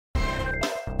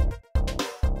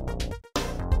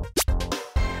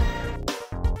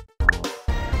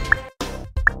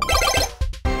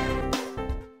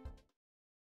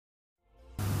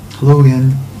Hello again.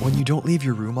 When you don't leave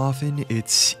your room often,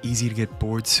 it's easy to get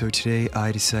bored, so today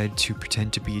I decided to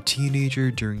pretend to be a teenager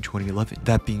during 2011.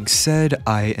 That being said,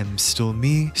 I am still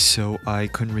me, so I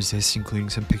couldn't resist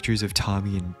including some pictures of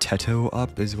Tommy and Teto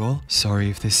up as well. Sorry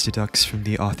if this deducts from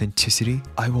the authenticity.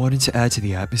 I wanted to add to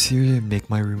the atmosphere and make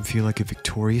my room feel like a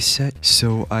Victorious set,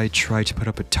 so I tried to put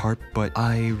up a tarp, but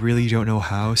I really don't know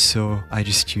how, so I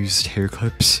just used hair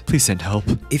clips. Please send help.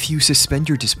 If you suspend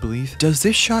your disbelief, does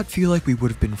this shot feel like we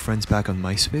would have been friends back on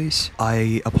MySpace?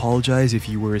 I apologize if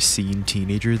you were a scene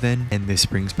teenager then, and this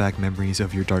brings back memories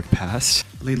of your dark past.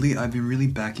 Lately, I've been really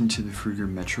back into the Fruger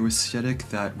Metro aesthetic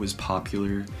that was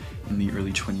popular in the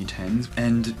early 2010s,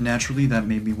 and naturally that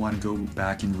made me want to go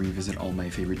back and revisit all my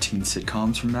favorite teen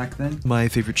sitcoms from back then. My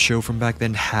favorite show from back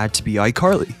then had to be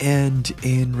iCarly, and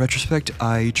in retrospect,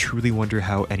 I truly wonder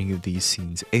how any of these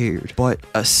scenes aired. But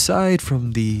aside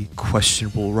from the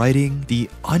questionable writing, the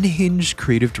unhinged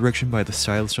creative direction by the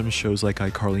stylist on shows like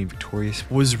iCarly and Victorious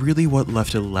was really what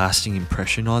left a lasting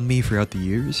impression on me throughout the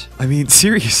years. I mean,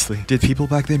 seriously, did people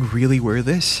back then really wear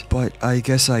this? But I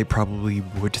guess I probably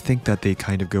would think that they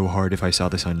kind of go hard if I saw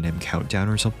this on Nem Countdown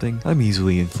or something. I'm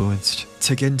easily influenced.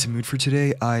 To get into mood for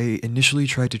today, I initially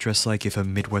tried to dress like if a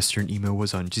Midwestern emo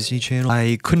was on Disney Channel.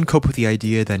 I couldn't cope with the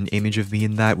idea that an image of me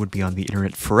in that would be on the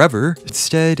internet forever.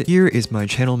 Instead, here is my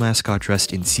channel mascot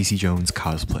dressed in Cece Jones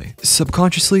cosplay.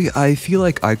 Subconsciously, I feel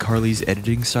like iCarly's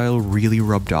editing style really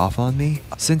rubbed off on me.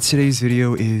 Since today's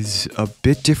video is a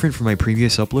bit different from my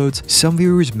previous uploads, some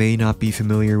viewers may not be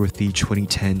familiar with the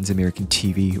 2010s American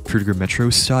TV Fruger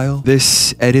Metro style.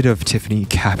 This edit of Tiffany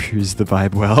captures the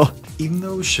vibe well. Even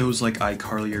though shows like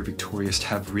iCarly or Victorious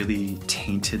have really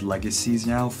tainted legacies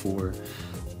now for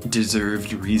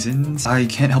deserved reasons, I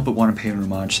can't help but want to pay an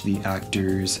homage to the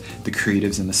actors, the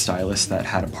creatives, and the stylists that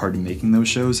had a part in making those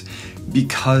shows,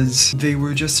 because they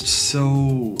were just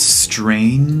so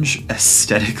strange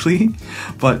aesthetically,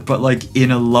 but like in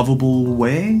a lovable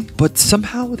way. But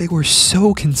somehow they were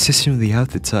so consistent with the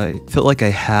outfits. I felt like I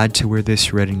had to wear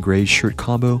this red and gray shirt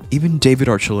combo. Even David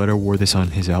Archuleta wore this on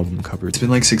his album cover. It's been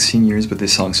like 16 years, but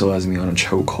this song still has me on a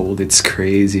chokehold. It's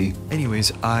crazy.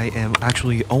 Anyways, I am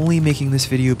actually only making this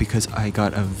video because I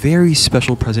got a very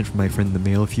special present from my friend in the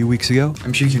mail a few weeks ago.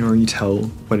 I'm sure you can already tell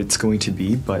what it's going to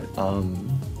be, but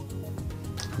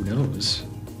who knows?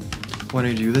 When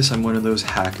I do this, I'm one of those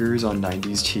hackers on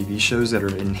 90s TV shows that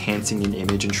are enhancing an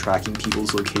image and tracking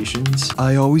people's locations.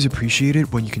 I always appreciate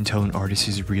it when you can tell an artist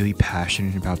is really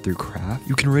passionate about their craft.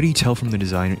 You can already tell from the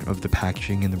design of the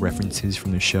packaging and the references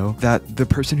from the show that the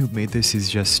person who made this is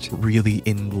just really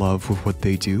in love with what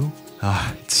they do.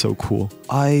 Ah, it's so cool.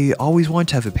 I always wanted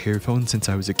to have a pair phone since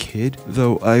I was a kid,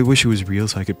 though I wish it was real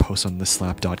so I could post on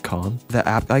theslap.com. The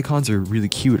app icons are really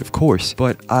cute, of course,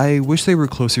 but I wish they were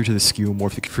closer to the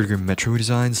skeuomorphic Fruger Metro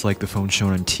designs like the phone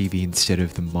shown on TV instead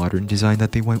of the modern design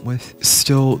that they went with.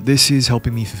 Still, this is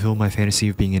helping me fulfill my fantasy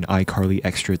of being an iCarly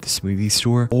extra at the smoothie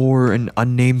store, or an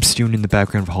unnamed student in the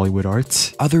background of Hollywood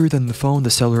Arts. Other than the phone,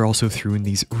 the seller also threw in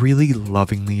these really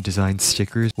lovingly designed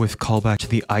stickers with callback to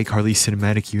the iCarly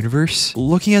cinematic universe.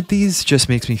 Looking at these just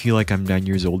makes me feel like I'm 9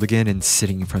 years old again and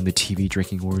sitting in front of the TV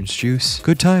drinking orange juice.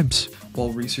 Good times. While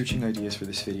researching ideas for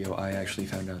this video, I actually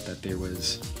found out that there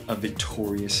was a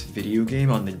Victorious video game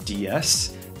on the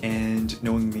DS, and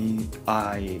knowing me,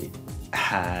 I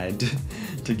had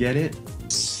to get it.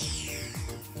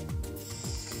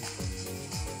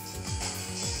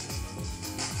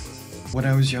 When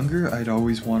I was younger, I'd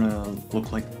always want to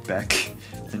look like Beck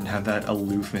and have that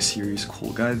aloof, mysterious,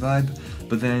 cool guy vibe,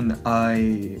 but then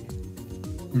I,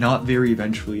 not very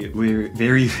eventually,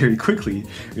 very quickly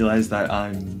realized that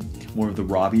I'm more of the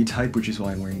Robbie type, which is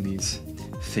why I'm wearing these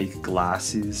fake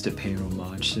glasses to pay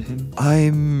homage to him.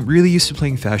 I'm really used to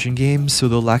playing fashion games, so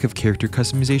the lack of character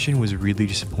customization was really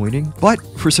disappointing. But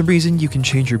for some reason, you can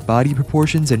change your body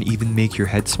proportions and even make your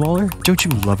head smaller. Don't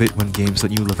you love it when games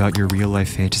let you live out your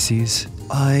real-life fantasies?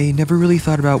 I never really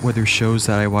thought about whether shows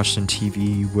that I watched on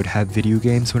TV would have video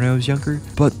games when I was younger,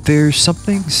 but there's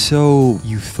something so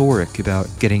euphoric about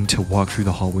getting to walk through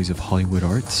the hallways of Hollywood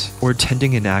Arts, or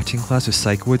attending an acting class with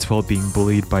psychwits while being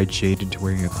bullied by Jade into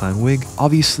wearing a clown wig.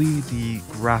 Obviously, the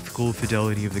graphical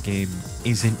fidelity of the game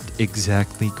isn't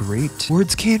exactly great.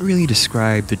 Words can't really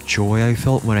describe the joy I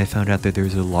felt when I found out that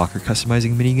there's a locker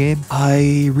customizing minigame.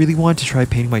 I really wanted to try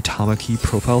painting my Tamaki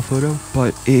profile photo,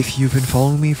 but if you've been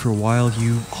following me for a while,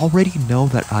 you already know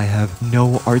that I have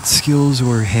no art skills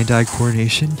or hand-eye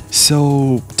coordination,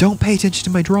 so don't pay attention to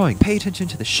my drawing. Pay attention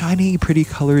to the shiny, pretty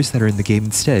colors that are in the game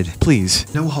instead,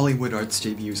 please. No Hollywood Arts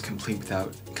debut is complete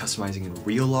without customizing a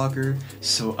real locker,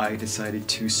 so I decided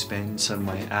to spend some of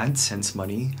my AdSense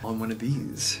money on one of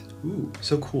these. Ooh,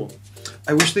 so cool.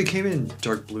 I wish they came in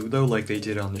dark blue though, like they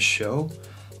did on the show.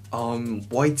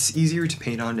 White's easier to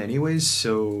paint on anyways,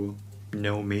 so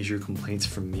no major complaints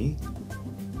from me.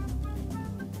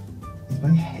 Is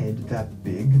my head that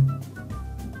big?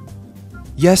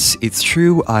 Yes, it's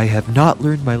true, I have not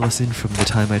learned my lesson from the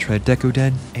time I tried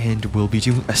Decoden, and will be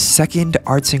doing a second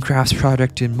arts and crafts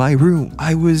project in my room.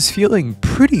 I was feeling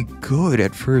pretty good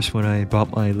at first when I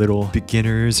bought my little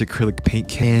beginner's acrylic paint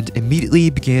kit, and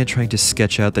immediately began trying to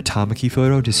sketch out the Tamaki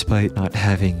photo despite not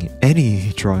having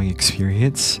any drawing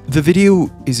experience. The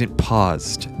video isn't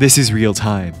paused. This is real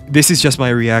time. This is just my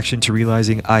reaction to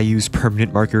realizing I used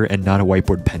permanent marker and not a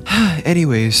whiteboard pen.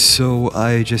 Anyways, so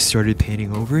I just started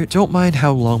painting over it. Don't mind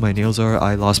how long my nails are.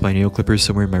 I lost my nail clippers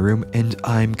somewhere in my room, and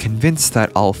I'm convinced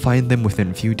that I'll find them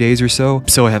within a few days or so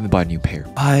I haven't bought a new pair.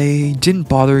 I didn't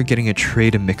bother getting a tray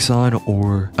to mix on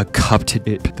or a cup to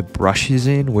dip the brushes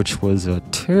in, which was a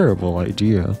terrible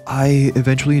idea. I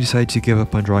eventually decided to give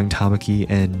up on drawing Tamaki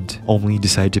and only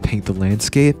decided to paint the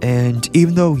landscape, and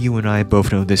even though you and I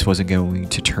both know this wasn't going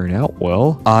to turn out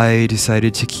well, I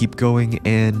decided to keep going,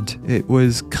 and it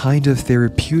was kind of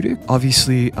therapeutic.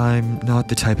 Obviously, I'm not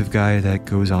the type of guy that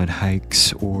goes on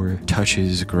hikes or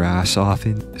touches grass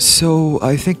often, so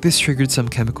I think this triggered some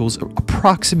chemicals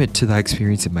approximate to that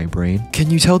experience in my brain. Can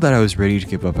you tell that I was ready to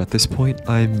give up at this point?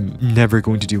 I'm never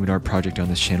going to do an art project on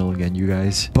this channel again, you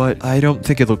guys, but I don't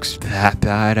think it looks that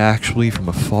bad actually from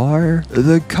afar.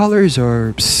 The colors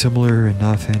are similar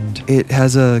enough, and it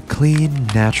has a clean,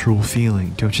 natural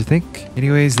feeling, don't you think?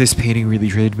 Anyways, this painting really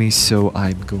triggered me, so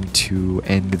I'm going to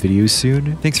end the video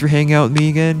soon. Thanks for hanging out with me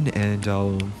again, and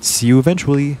I'll see you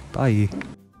eventually. Bye.